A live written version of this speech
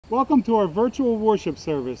Welcome to our virtual worship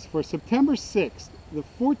service for September 6th, the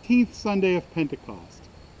 14th Sunday of Pentecost.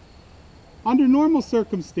 Under normal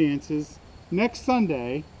circumstances, next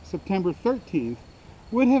Sunday, September 13th,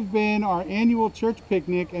 would have been our annual church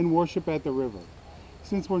picnic and worship at the river.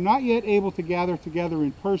 Since we're not yet able to gather together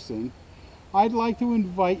in person, I'd like to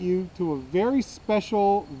invite you to a very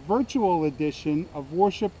special virtual edition of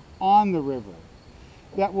Worship on the River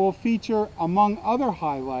that will feature, among other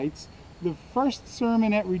highlights, the first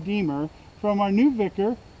sermon at Redeemer from our new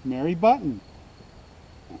vicar, Mary Button.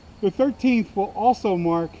 The 13th will also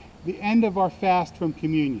mark the end of our fast from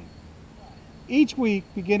communion. Each week,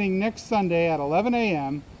 beginning next Sunday at 11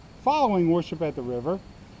 a.m., following worship at the river,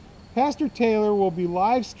 Pastor Taylor will be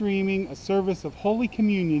live streaming a service of Holy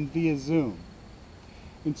Communion via Zoom.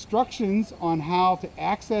 Instructions on how to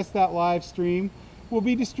access that live stream will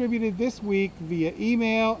be distributed this week via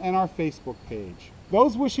email and our Facebook page.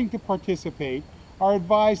 Those wishing to participate are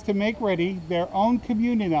advised to make ready their own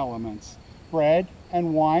communion elements, bread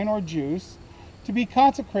and wine or juice, to be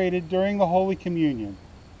consecrated during the Holy Communion.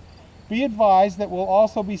 Be advised that we'll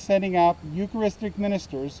also be sending out Eucharistic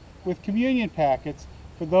ministers with communion packets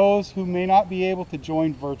for those who may not be able to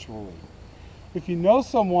join virtually. If you know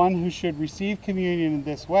someone who should receive communion in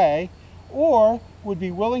this way, or would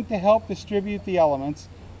be willing to help distribute the elements,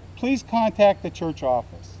 please contact the church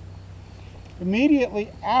office.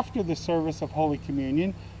 Immediately after the service of Holy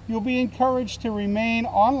Communion, you'll be encouraged to remain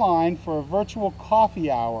online for a virtual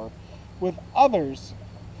coffee hour with others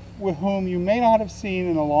with whom you may not have seen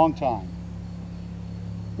in a long time.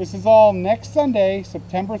 This is all next Sunday,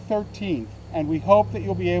 September 13th, and we hope that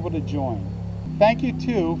you'll be able to join. Thank you,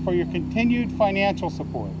 too, for your continued financial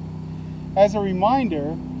support. As a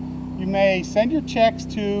reminder, you may send your checks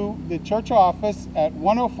to the church office at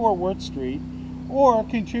 104 Wirt Street or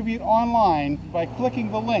contribute online by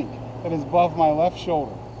clicking the link that is above my left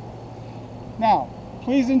shoulder. Now,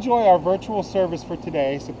 please enjoy our virtual service for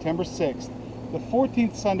today, September 6th, the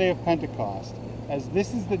 14th Sunday of Pentecost, as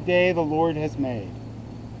this is the day the Lord has made.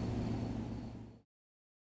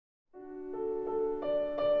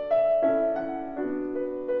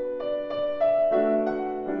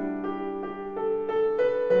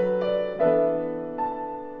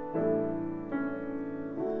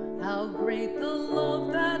 How great the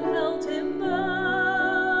love that held him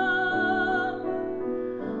bound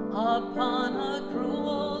upon a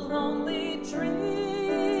cruel, lonely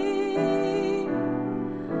tree.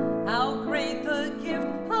 How great the gift,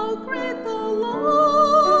 how great the love,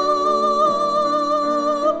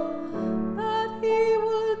 that he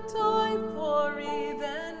would die for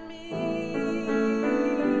even me.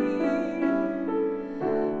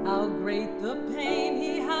 How great the pain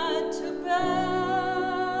he had to bear,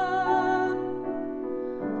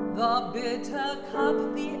 the bitter cup,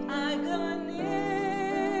 the agony.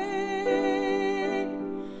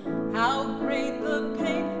 How great the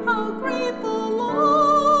pain, how great the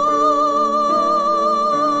love,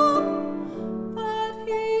 that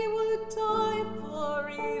he would die for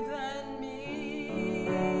even me.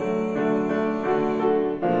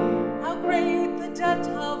 How great the debt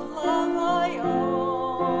of love I owe,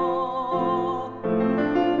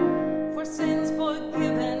 for sins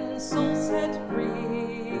forgiven, soul set free.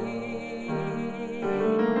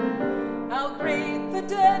 How great the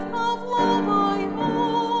debt of love I owe,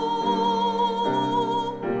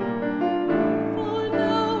 for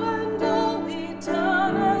now and all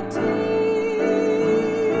eternity.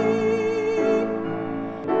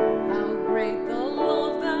 How great the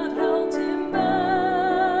love that held him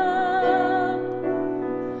bound,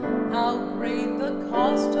 how great the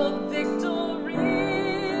cost of victory.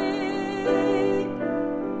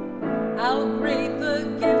 How great the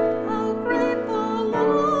gift, how great the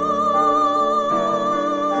love,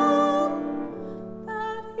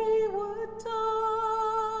 that he would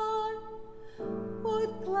die,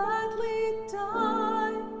 would gladly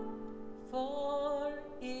die for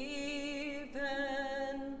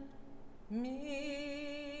even me.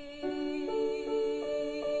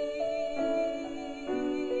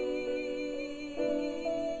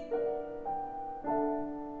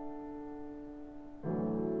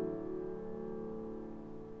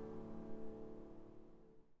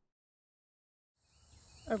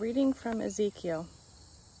 A reading from Ezekiel.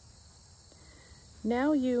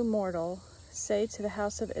 Now you, mortal, say to the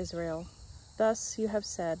house of Israel, thus you have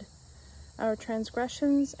said, our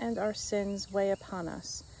transgressions and our sins weigh upon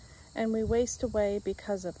us, and we waste away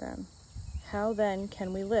because of them. How then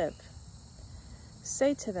can we live?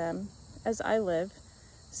 Say to them, as I live,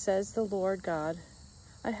 says the Lord God,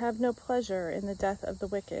 I have no pleasure in the death of the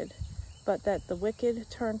wicked, but that the wicked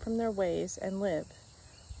turn from their ways and live.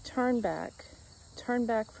 Turn back, turn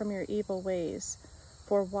back from your evil ways,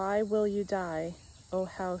 for why will you die, O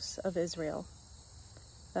house of Israel?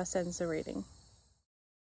 Thus ends the reading.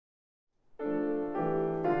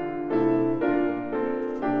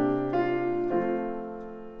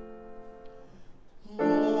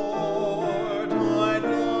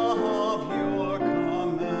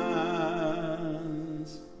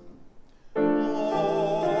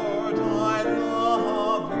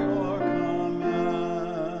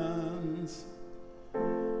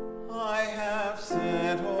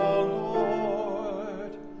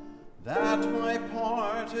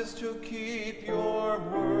 Is to keep your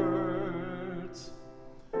words.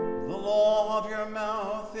 The law of your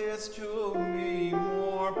mouth is to me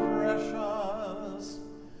more precious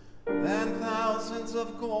than thousands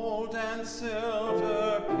of gold and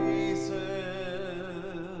silver pieces.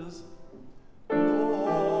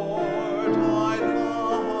 Lord, I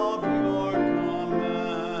love your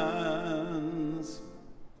commands.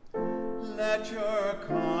 Let your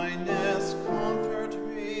kindness comfort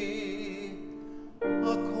me,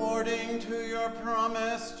 according to your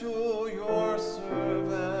promise to your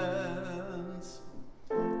servants.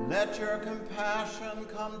 Let your compassion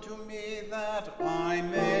come to me that I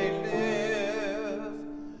may live,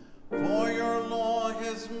 for your law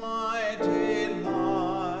is my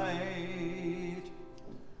delight.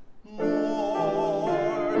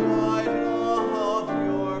 Lord, I love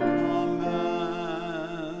your commands,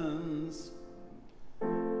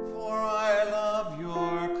 for I love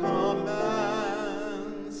your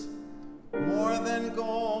commands more than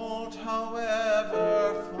gold,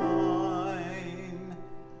 however fine.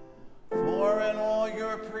 For in all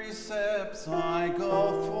your precepts I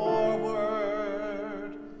go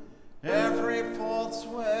forward, every false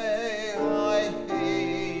way I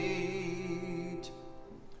hate.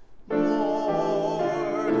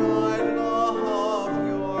 Lord, I love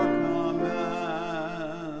your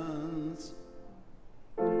commands.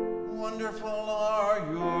 Wonderful are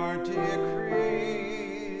your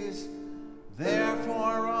decrees,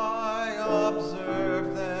 therefore I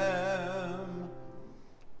observe them.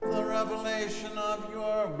 The revelation of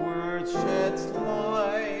your words sheds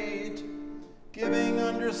light, giving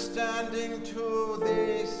understanding to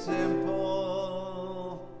the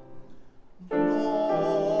simple.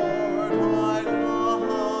 Lord, I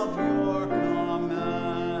love your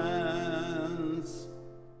commands.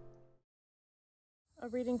 A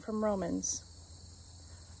reading from Romans.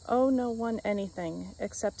 Owe no one anything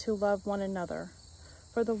except to love one another,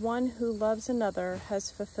 for the one who loves another has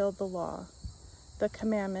fulfilled the law. The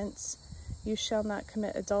commandments, you shall not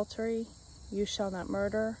commit adultery, you shall not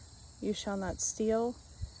murder, you shall not steal,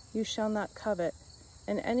 you shall not covet,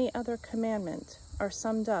 and any other commandment are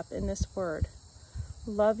summed up in this word: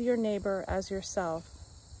 love your neighbor as yourself.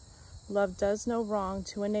 Love does no wrong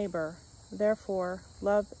to a neighbor, therefore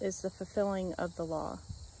love is the fulfilling of the law.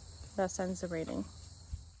 Thus ends the reading.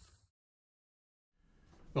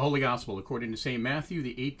 The Holy Gospel according to St. Matthew,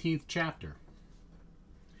 the 18th chapter.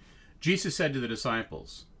 Jesus said to the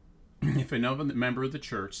disciples, if another member of the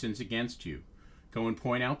church sins against you, go and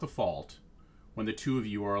point out the fault when the two of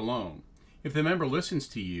you are alone. If the member listens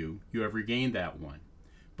to you, you have regained that one.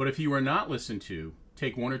 But if you are not listened to,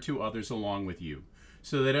 take one or two others along with you,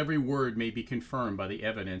 so that every word may be confirmed by the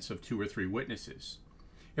evidence of 2 or 3 witnesses.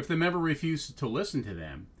 If the member refuses to listen to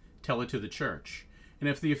them, tell it to the church. And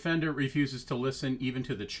if the offender refuses to listen even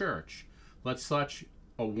to the church, let such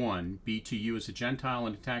a one be to you as a Gentile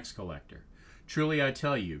and a tax collector. Truly I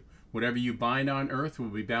tell you, whatever you bind on earth will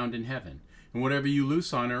be bound in heaven, and whatever you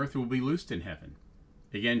loose on earth will be loosed in heaven.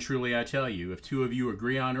 Again, truly I tell you, if 2 of you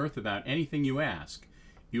agree on earth about anything you ask,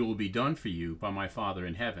 it will be done for you by my Father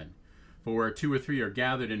in heaven. For where 2 or 3 are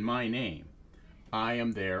gathered in my name, I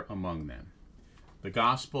am there among them. The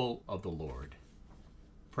Gospel of the Lord.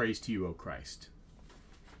 Praise to you, O Christ.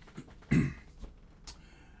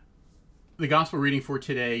 The Gospel reading for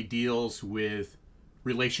today deals with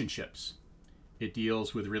relationships. It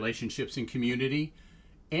deals with relationships in community,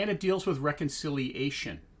 and it deals with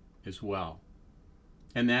reconciliation as well.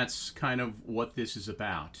 And that's kind of what this is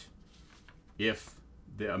about. If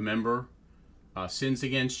a member sins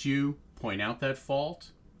against you, point out that fault.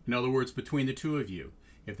 In other words, between the 2 of you.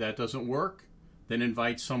 If that doesn't work, then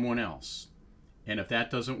invite someone else. And if that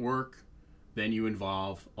doesn't work, then you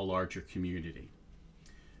involve a larger community.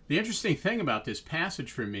 The interesting thing about this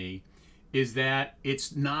passage for me is that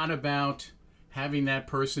it's not about having that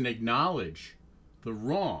person acknowledge the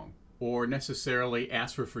wrong or necessarily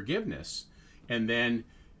ask for forgiveness and then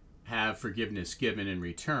have forgiveness given in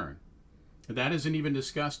return. That isn't even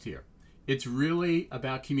discussed here. It's really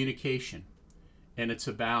about communication, and it's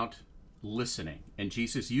about listening. And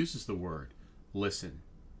Jesus uses the word listen.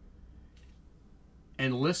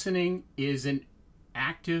 And listening is an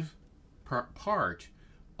active part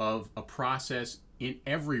of a process in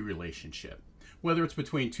every relationship, whether it's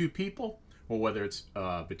between two people, or whether it's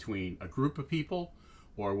between a group of people,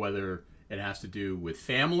 or whether it has to do with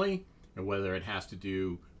family, or whether it has to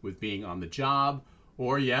do with being on the job,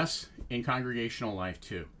 or yes, in congregational life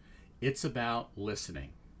too. It's about listening.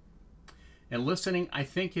 And listening, I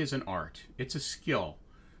think, is an art. It's a skill.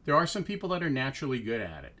 There are some people that are naturally good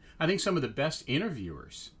at it. I think some of the best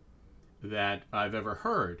interviewers that I've ever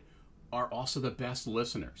heard are also the best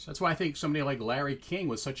listeners. That's why I think somebody like Larry King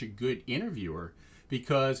was such a good interviewer,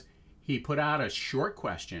 because he put out a short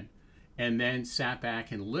question and then sat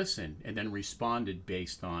back and listened and then responded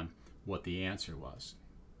based on what the answer was.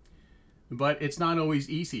 But it's not always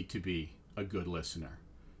easy to be a good listener,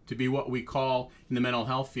 to be what we call in the mental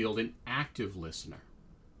health field an active listener.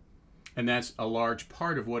 And that's a large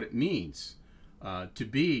part of what it means to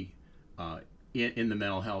be in the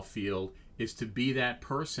mental health field, is to be that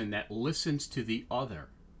person that listens to the other,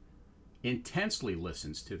 intensely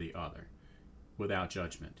listens to the other without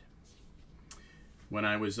judgment. When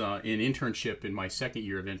I was in internship, in my second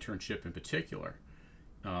year of internship in particular,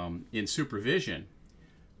 in supervision,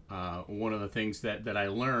 one of the things that I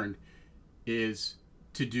learned is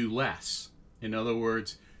to do less. In other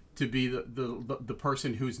words, to be the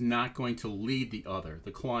person who's not going to lead the other,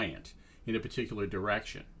 the client, in a particular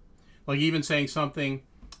direction. Like even saying something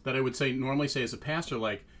that I would normally say as a pastor,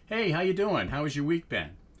 like, "Hey, how you doing? How has your week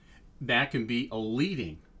been?" That can be a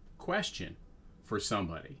leading question for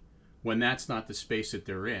somebody when that's not the space that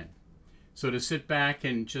they're in. So to sit back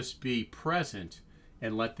and just be present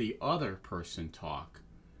and let the other person talk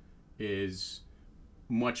is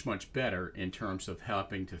much, much better in terms of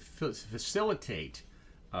helping to facilitate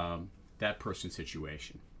that person's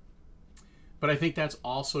situation. But I think that's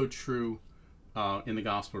also true in the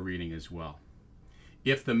gospel reading as well.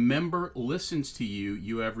 If the member listens to you,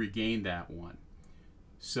 you have regained that one.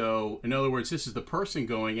 So, in other words, this is the person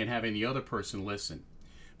going and having the other person listen.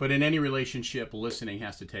 But in any relationship, listening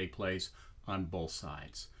has to take place on both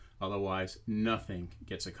sides. Otherwise, nothing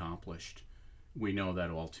gets accomplished. We know that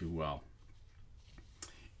all too well.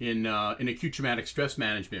 In acute traumatic stress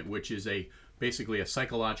management, which is basically a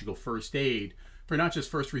psychological first aid for not just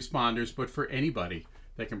first responders, but for anybody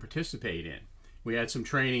that can participate in. We had some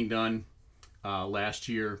training done last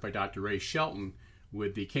year by Dr. Ray Shelton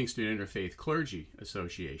with the Kingston Interfaith Clergy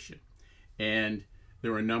Association. And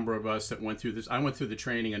there were a number of us that went through this. I went through the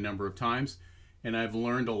training a number of times, and I've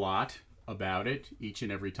learned a lot about it each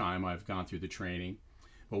and every time I've gone through the training.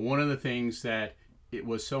 But one of the things that it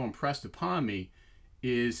was so impressed upon me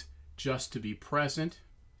is just to be present,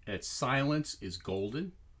 that silence is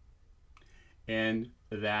golden, and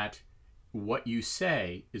that what you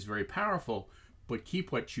say is very powerful, but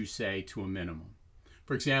keep what you say to a minimum.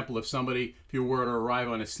 For example, if you were to arrive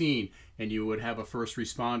on a scene and you would have a first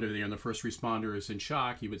responder there and the first responder is in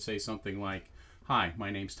shock, you would say something like, "Hi, my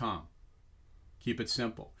name's Tom." Keep it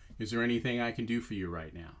simple. Is there anything I can do for you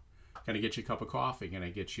right now? Can I get you a cup of coffee? Can I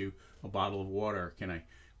get you a bottle of water?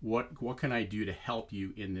 What can I do to help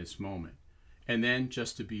you in this moment? And then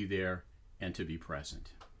just to be there and to be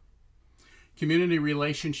present. Community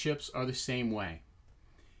relationships are the same way.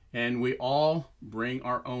 And we all bring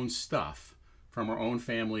our own stuff from our own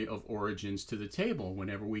family of origins to the table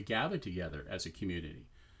whenever we gather together as a community.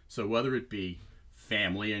 So whether it be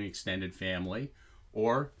family and extended family,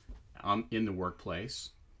 or in the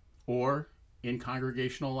workplace, or in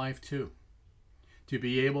congregational life too. To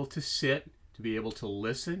be able to sit, to be able to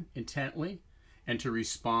listen intently, and to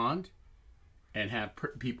respond, and have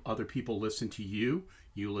other people listen to you,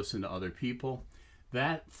 you listen to other people,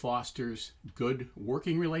 that fosters good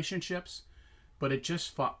working relationships, but it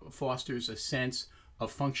just fosters a sense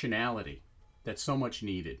of functionality that's so much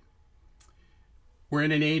needed. We're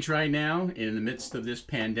in an age right now, in the midst of this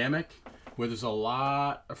pandemic, where there's a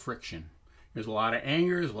lot of friction. There's a lot of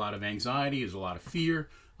anger, there's a lot of anxiety, there's a lot of fear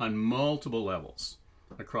on multiple levels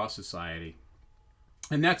across society.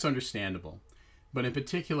 And that's understandable. But in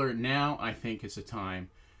particular, now I think it's a time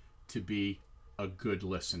to be a good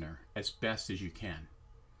listener as best as you can.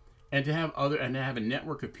 And to have a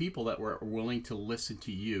network of people that were willing to listen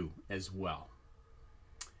to you as well.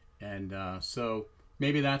 And so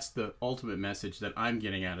maybe that's the ultimate message that I'm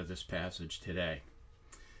getting out of this passage today.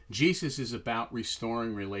 Jesus is about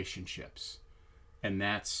restoring relationships, and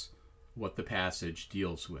that's what the passage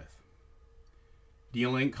deals with.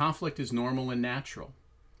 Conflict is normal and natural,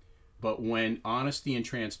 but when honesty and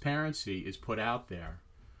transparency is put out there,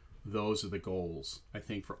 those are the goals, I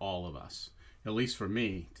think, for all of us, at least for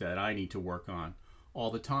me, that I need to work on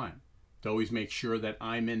all the time. to always make sure that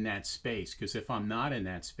I'm in that space, because if I'm not in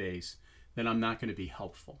that space, then I'm not going to be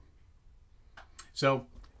helpful. So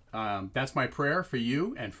that's my prayer for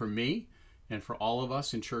you and for me and for all of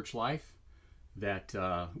us in church life, that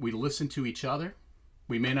we listen to each other.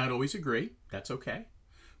 We may not always agree, that's okay,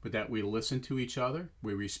 but that we listen to each other,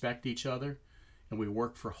 we respect each other, and we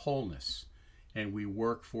work for wholeness, and we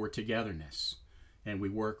work for togetherness, and we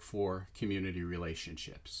work for community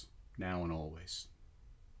relationships, now and always.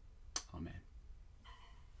 Amen.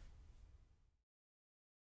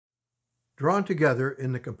 Drawn together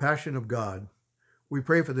in the compassion of God, we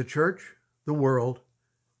pray for the church, the world,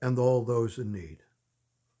 and all those in need.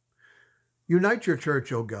 Unite your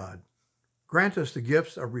church, O God. Grant us the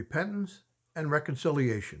gifts of repentance and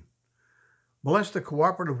reconciliation. Bless the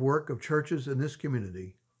cooperative work of churches in this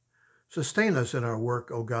community. Sustain us in our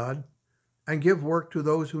work, O God, and give work to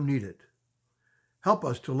those who need it. Help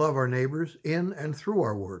us to love our neighbors in and through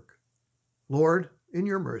our work. Lord, in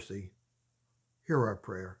your mercy, hear our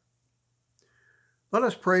prayer. Let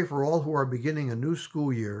us pray for all who are beginning a new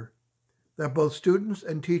school year, that both students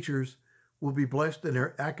and teachers will be blessed in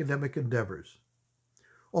their academic endeavors.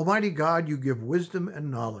 Almighty God, you give wisdom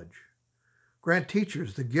and knowledge. Grant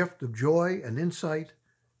teachers the gift of joy and insight,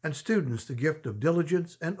 and students the gift of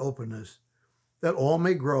diligence and openness, that all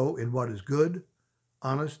may grow in what is good,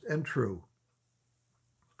 honest, and true.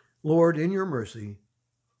 Lord, in your mercy,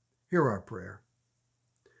 hear our prayer.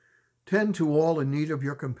 Tend to all in need of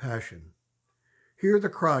your compassion. Hear the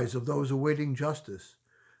cries of those awaiting justice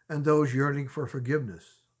and those yearning for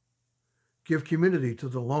forgiveness. Give community to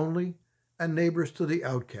the lonely and neighbors to the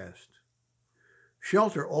outcast.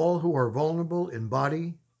 Shelter all who are vulnerable in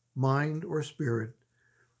body, mind, or spirit,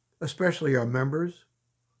 especially our members,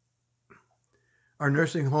 our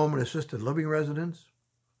nursing home and assisted living residents,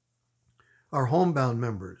 our homebound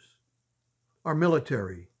members, our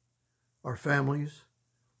military, our families,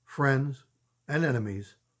 friends, and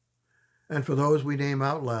enemies, and for those we name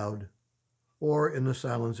out loud or in the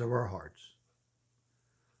silence of our hearts.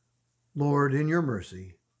 Lord, in your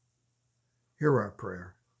mercy, hear our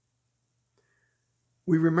prayer.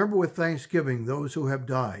 We remember with thanksgiving those who have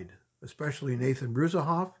died, especially Nathan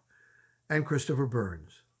Brusahoff and Christopher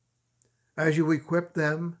Burns. As you equip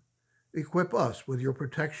them, equip us with your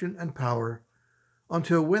protection and power,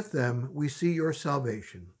 until with them we see your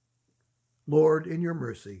salvation. Lord, in your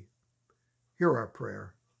mercy, hear our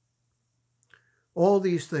prayer. All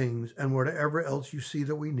these things and whatever else you see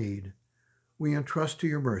that we need, we entrust to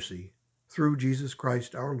your mercy through Jesus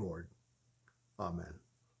Christ our Lord. Amen.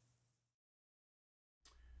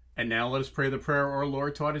 And now let us pray the prayer our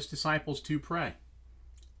Lord taught his disciples to pray.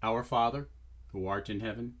 Our Father, who art in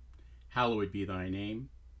heaven, hallowed be thy name.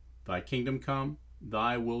 Thy kingdom come,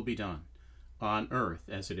 thy will be done, on earth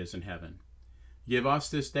as it is in heaven. Give us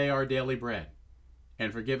this day our daily bread,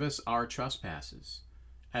 and forgive us our trespasses,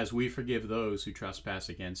 as we forgive those who trespass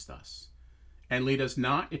against us. And lead us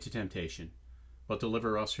not into temptation, but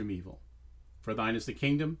deliver us from evil. For thine is the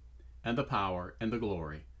kingdom, and the power, and the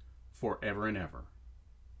glory, forever and ever.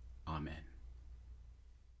 Amen.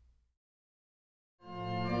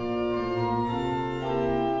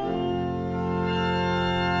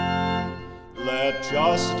 Let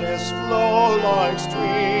justice flow like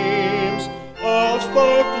streams of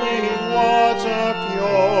sparkling water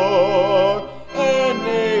pure,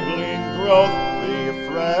 enabling growth,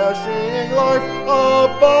 refreshing life,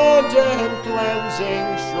 abundant cleansing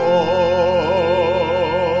sure.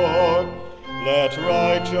 Let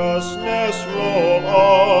righteousness roll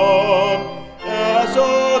on as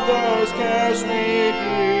others' cares we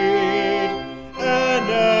heed, an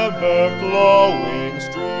ever-flowing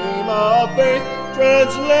stream of faith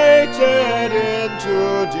translated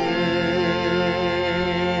into deed.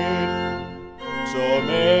 So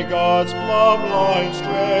may God's plumb-line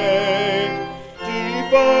strength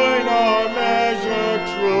define our measure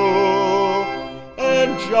true,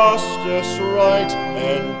 and justice right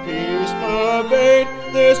and peace pervade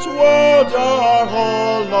this world our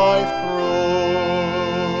whole life through.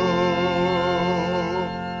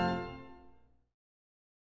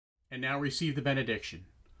 And now receive the benediction.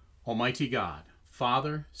 Almighty God,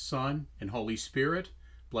 Father, Son, and Holy Spirit,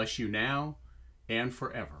 bless you now and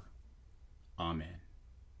forever. Amen.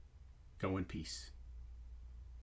 Go in peace.